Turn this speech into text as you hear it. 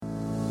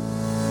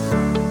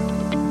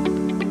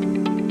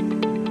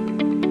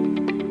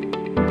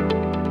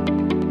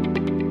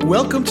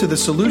Welcome to the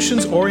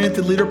Solutions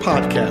Oriented Leader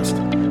Podcast.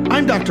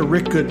 I'm Dr.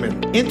 Rick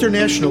Goodman,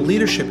 international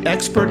leadership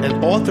expert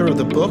and author of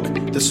the book,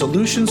 The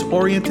Solutions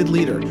Oriented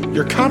Leader,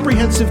 your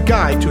comprehensive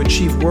guide to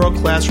achieve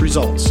world-class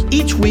results.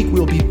 Each week,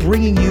 we'll be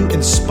bringing you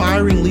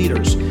inspiring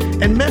leaders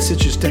and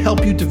messages to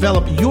help you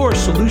develop your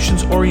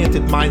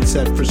solutions-oriented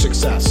mindset for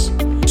success.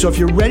 So if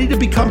you're ready to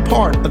become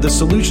part of the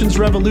solutions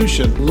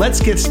revolution,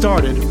 let's get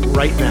started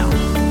right now.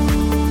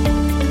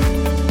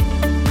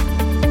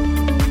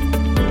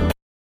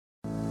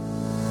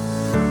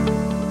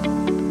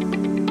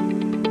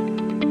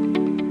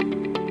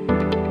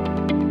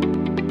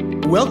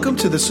 Welcome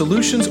to the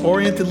Solutions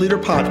Oriented Leader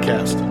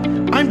Podcast.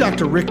 I'm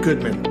Dr. Rick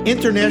Goodman,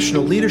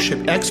 international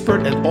leadership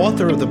expert and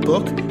author of the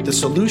book, The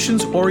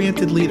Solutions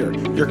Oriented Leader,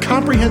 your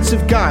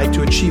comprehensive guide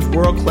to achieve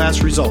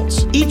world-class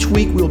results. Each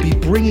week, we'll be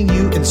bringing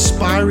you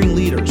inspiring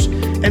leaders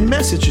and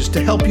messages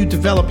to help you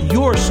develop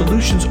your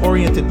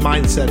solutions-oriented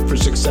mindset for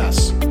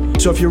success.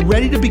 So if you're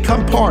ready to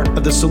become part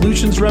of the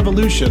solutions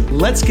revolution,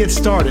 let's get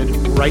started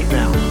right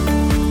now.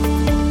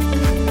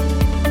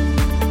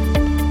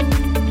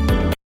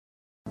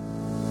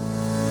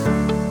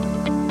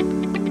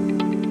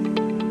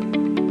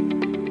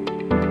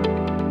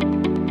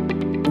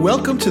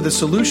 Welcome to the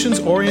Solutions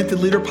Oriented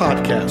Leader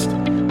Podcast.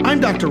 I'm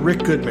Dr. Rick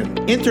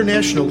Goodman,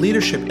 international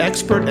leadership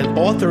expert and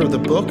author of the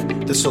book,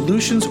 The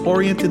Solutions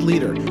Oriented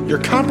Leader,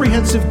 your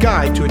comprehensive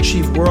guide to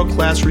achieve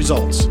world-class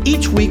results.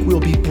 Each week,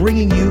 we'll be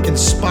bringing you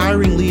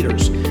inspiring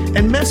leaders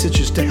and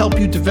messages to help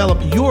you develop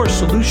your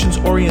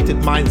solutions-oriented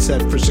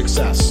mindset for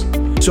success.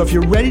 So if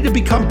you're ready to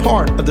become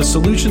part of the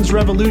solutions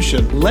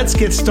revolution, let's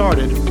get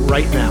started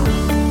right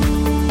now.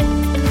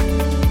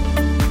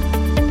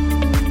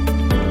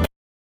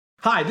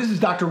 Hi, this is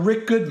Dr.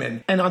 Rick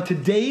Goodman, and on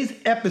today's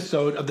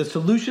episode of the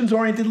Solutions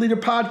Oriented Leader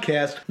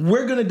Podcast,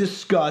 we're going to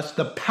discuss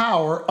the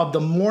power of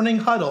the morning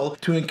huddle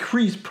to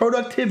increase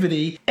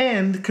productivity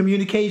and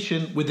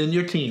communication within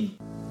your team.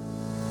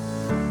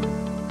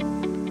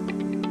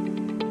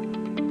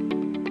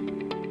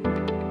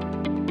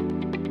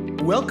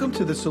 Welcome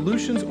to the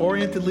Solutions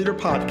Oriented Leader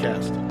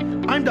Podcast.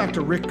 I'm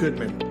Dr. Rick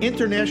Goodman,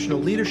 international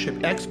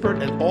leadership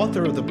expert and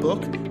author of the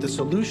book, The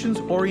Solutions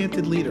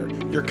Oriented Leader,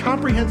 your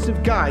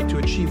comprehensive guide to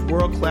achieve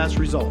world-class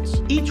results.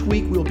 Each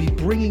week, we'll be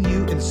bringing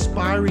you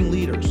inspiring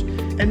leaders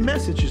and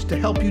messages to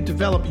help you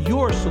develop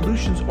your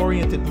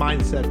solutions-oriented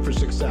mindset for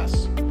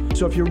success.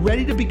 So if you're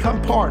ready to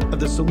become part of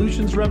the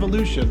solutions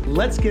revolution,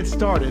 let's get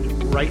started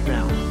right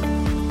now.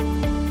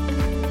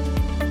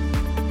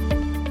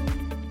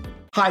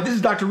 Hi, this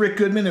is Dr. Rick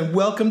Goodman, and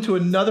welcome to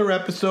another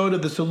episode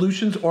of the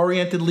Solutions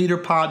Oriented Leader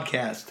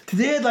Podcast.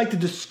 Today, I'd like to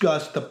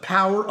discuss the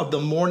power of the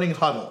morning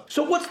huddle.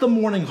 So what's the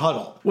morning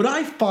huddle? What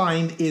I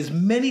find is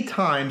many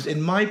times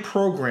in my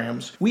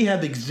programs, we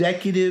have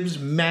executives,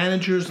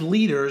 managers,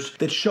 leaders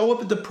that show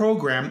up at the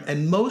program,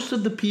 and most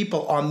of the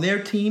people on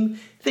their team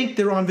think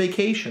they're on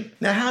vacation.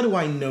 Now, how do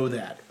I know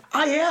that?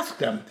 I ask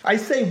them, I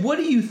say, what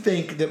do you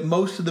think that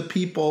most of the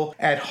people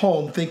at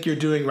home think you're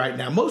doing right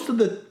now? Most of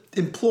the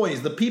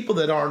employees, the people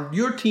that are on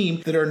your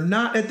team that are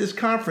not at this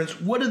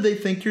conference, what do they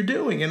think you're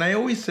doing? And I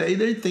always say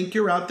they think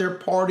you're out there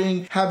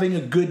partying, having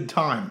a good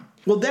time.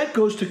 Well, that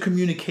goes to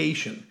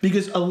communication,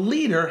 because a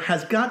leader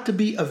has got to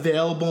be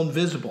available and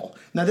visible.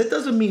 Now, that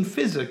doesn't mean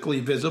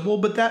physically visible,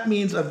 but that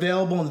means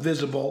available and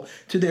visible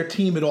to their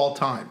team at all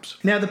times.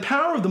 Now, the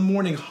power of the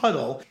morning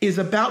huddle is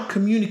about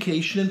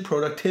communication and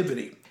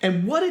productivity.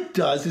 And what it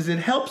does is it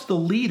helps the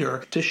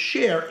leader to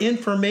share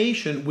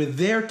information with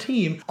their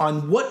team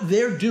on what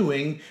they're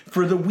doing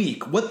for the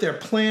week, what their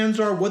plans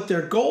are, what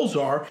their goals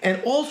are,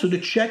 and also to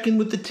check in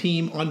with the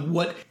team on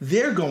what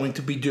they're going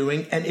to be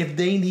doing and if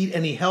they need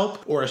any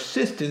help or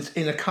assistance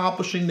in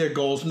accomplishing their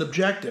goals and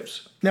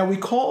objectives. Now, we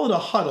call it a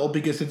huddle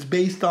because it's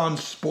based on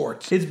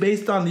sports. It's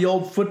based on the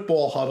old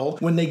football huddle.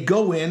 When they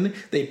go in,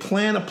 they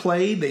plan a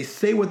play, they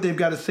say what they've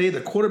got to say,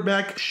 the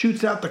quarterback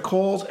shoots out the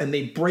calls, and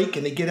they break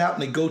and they get out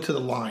and they go to the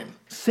line.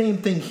 Same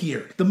thing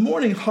here. The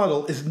morning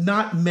huddle is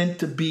not meant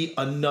to be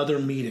another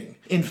meeting.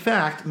 In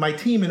fact, my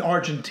team in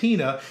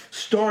Argentina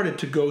started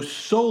to go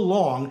so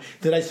long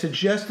that I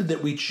suggested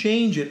that we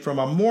change it from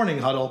a morning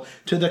huddle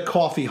to the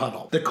coffee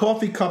huddle, the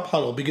coffee cup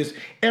huddle, because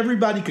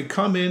everybody could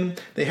come in,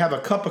 they have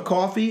a cup of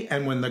coffee,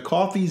 and when the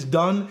coffee's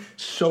done,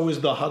 so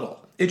is the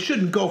huddle. It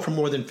shouldn't go for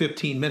more than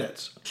 15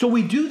 minutes. So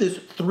we do this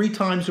 3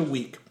 times a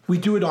week. We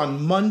do it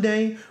on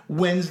Monday,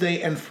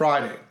 Wednesday, and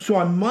Friday. So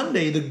on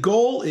Monday, the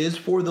goal is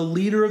for the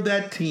leader of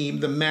that team,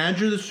 the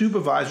manager, the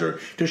supervisor,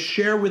 to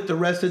share with the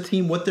rest of the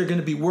team what they're going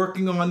to be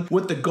working on,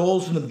 what the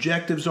goals and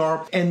objectives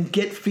are, and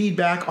get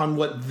feedback on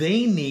what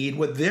they need,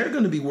 what they're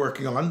going to be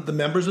working on, the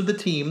members of the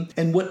team,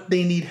 and what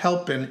they need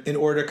help in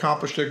order to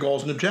accomplish their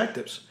goals and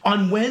objectives.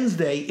 On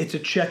Wednesday, it's a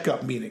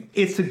checkup meeting.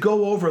 It's to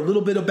go over a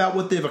little bit about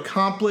what they've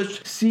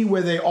accomplished, see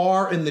where they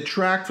are in the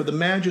track for the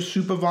manager,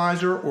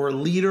 supervisor, or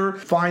leader,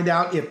 find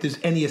out if there's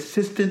any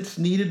assistance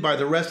needed by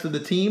the rest of the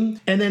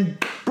team, and then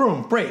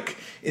boom, break.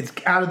 It's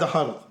out of the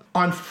huddle.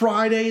 On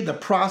Friday, the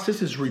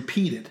process is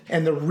repeated.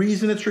 And the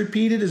reason it's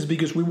repeated is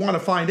because we want to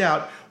find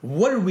out,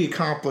 what did we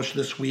accomplish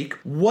this week?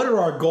 What are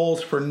our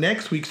goals for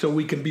next week so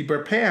we can be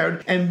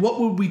prepared? And what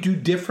would we do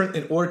different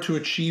in order to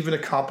achieve and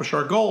accomplish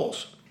our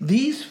goals?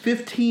 These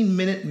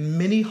 15-minute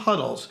mini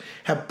huddles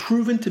have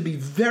proven to be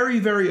very,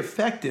 very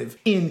effective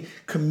in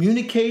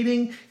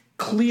communicating,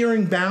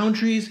 clearing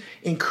boundaries,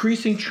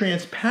 increasing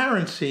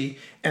transparency,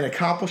 and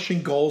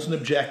accomplishing goals and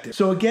objectives.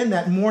 So again,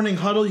 that morning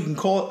huddle, you can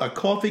call it a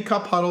coffee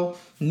cup huddle,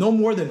 no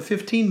more than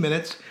 15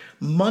 minutes.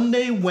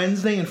 Monday,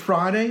 Wednesday, and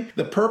Friday.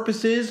 The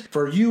purpose is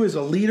for you as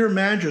a leader,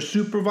 manager,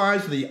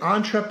 supervisor, the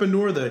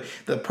entrepreneur,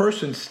 the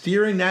person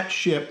steering that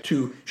ship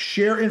to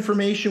share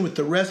information with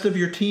the rest of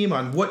your team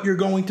on what you're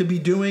going to be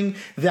doing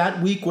that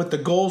week, what the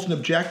goals and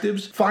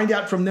objectives. Find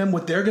out from them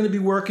what they're going to be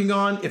working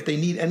on, if they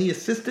need any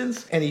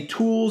assistance, any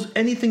tools,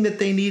 anything that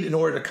they need in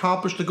order to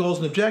accomplish the goals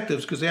and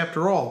objectives, because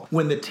after all,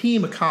 when the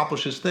team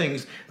accomplishes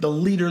things, the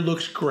leader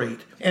looks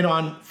great. And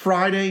on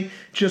Friday,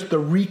 just the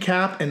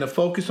recap and the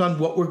focus on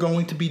what we're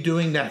going to be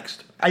doing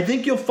next. I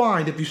think you'll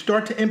find if you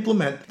start to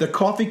implement the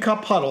coffee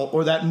cup huddle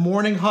or that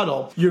morning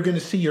huddle, you're going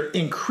to see your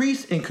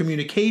increase in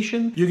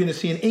communication, you're going to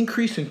see an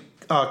increase in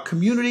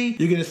community,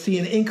 you're going to see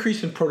an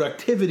increase in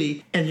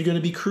productivity, and you're going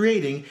to be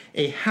creating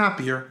a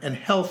happier and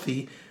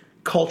healthy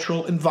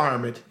cultural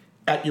environment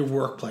at your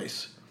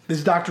workplace. This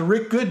is Dr.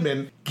 Rick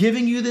Goodman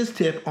giving you this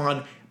tip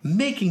on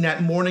making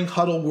that morning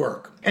huddle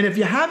work. And if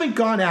you haven't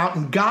gone out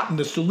and gotten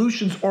the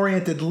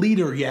solutions-oriented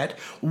leader yet,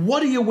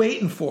 what are you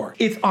waiting for?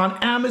 It's on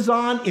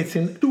Amazon. It's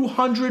in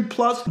 200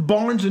 plus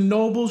Barnes &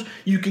 Nobles.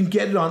 You can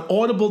get it on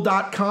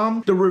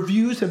audible.com. The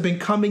reviews have been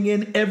coming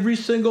in. Every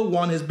single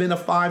one has been a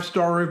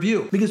 5-star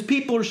review because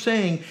people are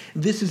saying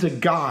this is a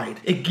guide.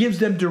 It gives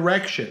them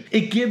direction.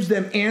 It gives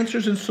them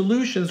answers and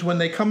solutions when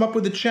they come up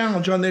with a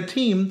challenge on their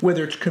team,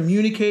 whether it's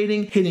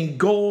communicating, hitting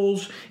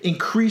goals,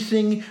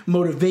 increasing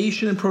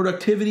motivation and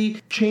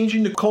productivity,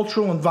 changing the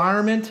cultural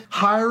environment,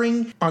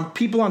 hiring on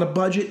people on a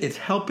budget. It's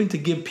helping to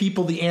give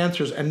people the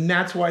answers, and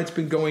that's why it's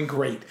been going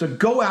great. So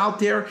go out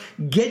there,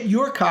 get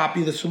your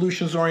copy of the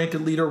Solutions Oriented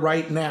Leader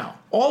right now.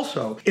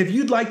 Also, if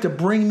you'd like to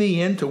bring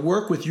me in to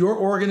work with your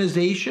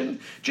organization,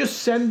 just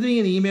send me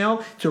an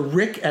email to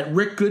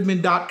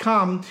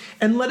rick@rickgoodman.com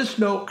and let us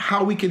know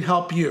how we can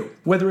help you.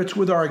 Whether it's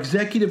with our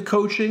executive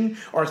coaching,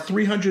 our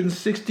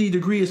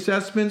 360-degree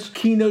assessments,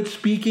 keynote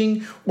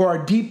speaking, or our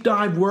deep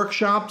dive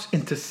workshops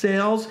into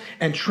sales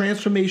and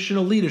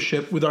transformational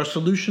leadership with our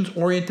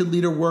Solutions-Oriented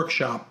Leader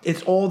Workshop.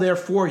 It's all there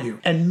for you.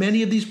 And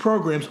many of these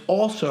programs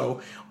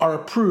also are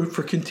approved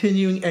for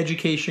continuing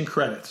education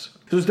credits.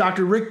 This is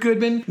Dr. Rick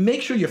Goodman.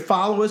 Make sure you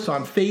follow us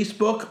on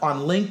Facebook,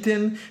 on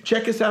LinkedIn.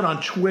 Check us out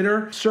on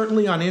Twitter,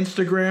 certainly on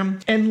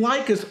Instagram, and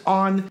like us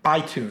on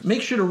iTunes.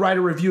 Make sure to write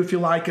a review if you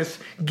like us.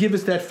 Give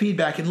us that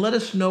feedback and let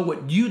us know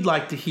what you'd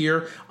like to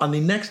hear on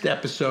the next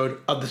episode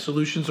of the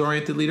Solutions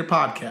Oriented Leader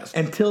Podcast.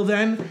 Until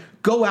then,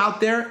 go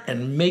out there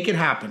and make it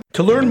happen.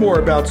 To learn more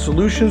about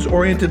Solutions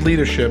Oriented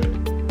Leadership,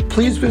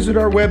 please visit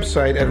our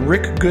website at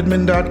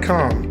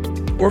rickgoodman.com.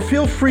 Or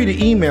feel free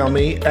to email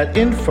me at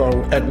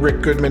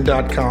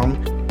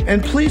info@rickgoodman.com.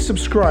 And please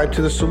subscribe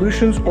to the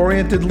Solutions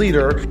Oriented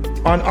Leader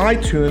on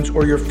iTunes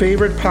or your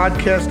favorite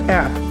podcast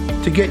app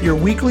to get your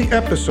weekly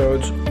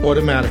episodes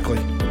automatically.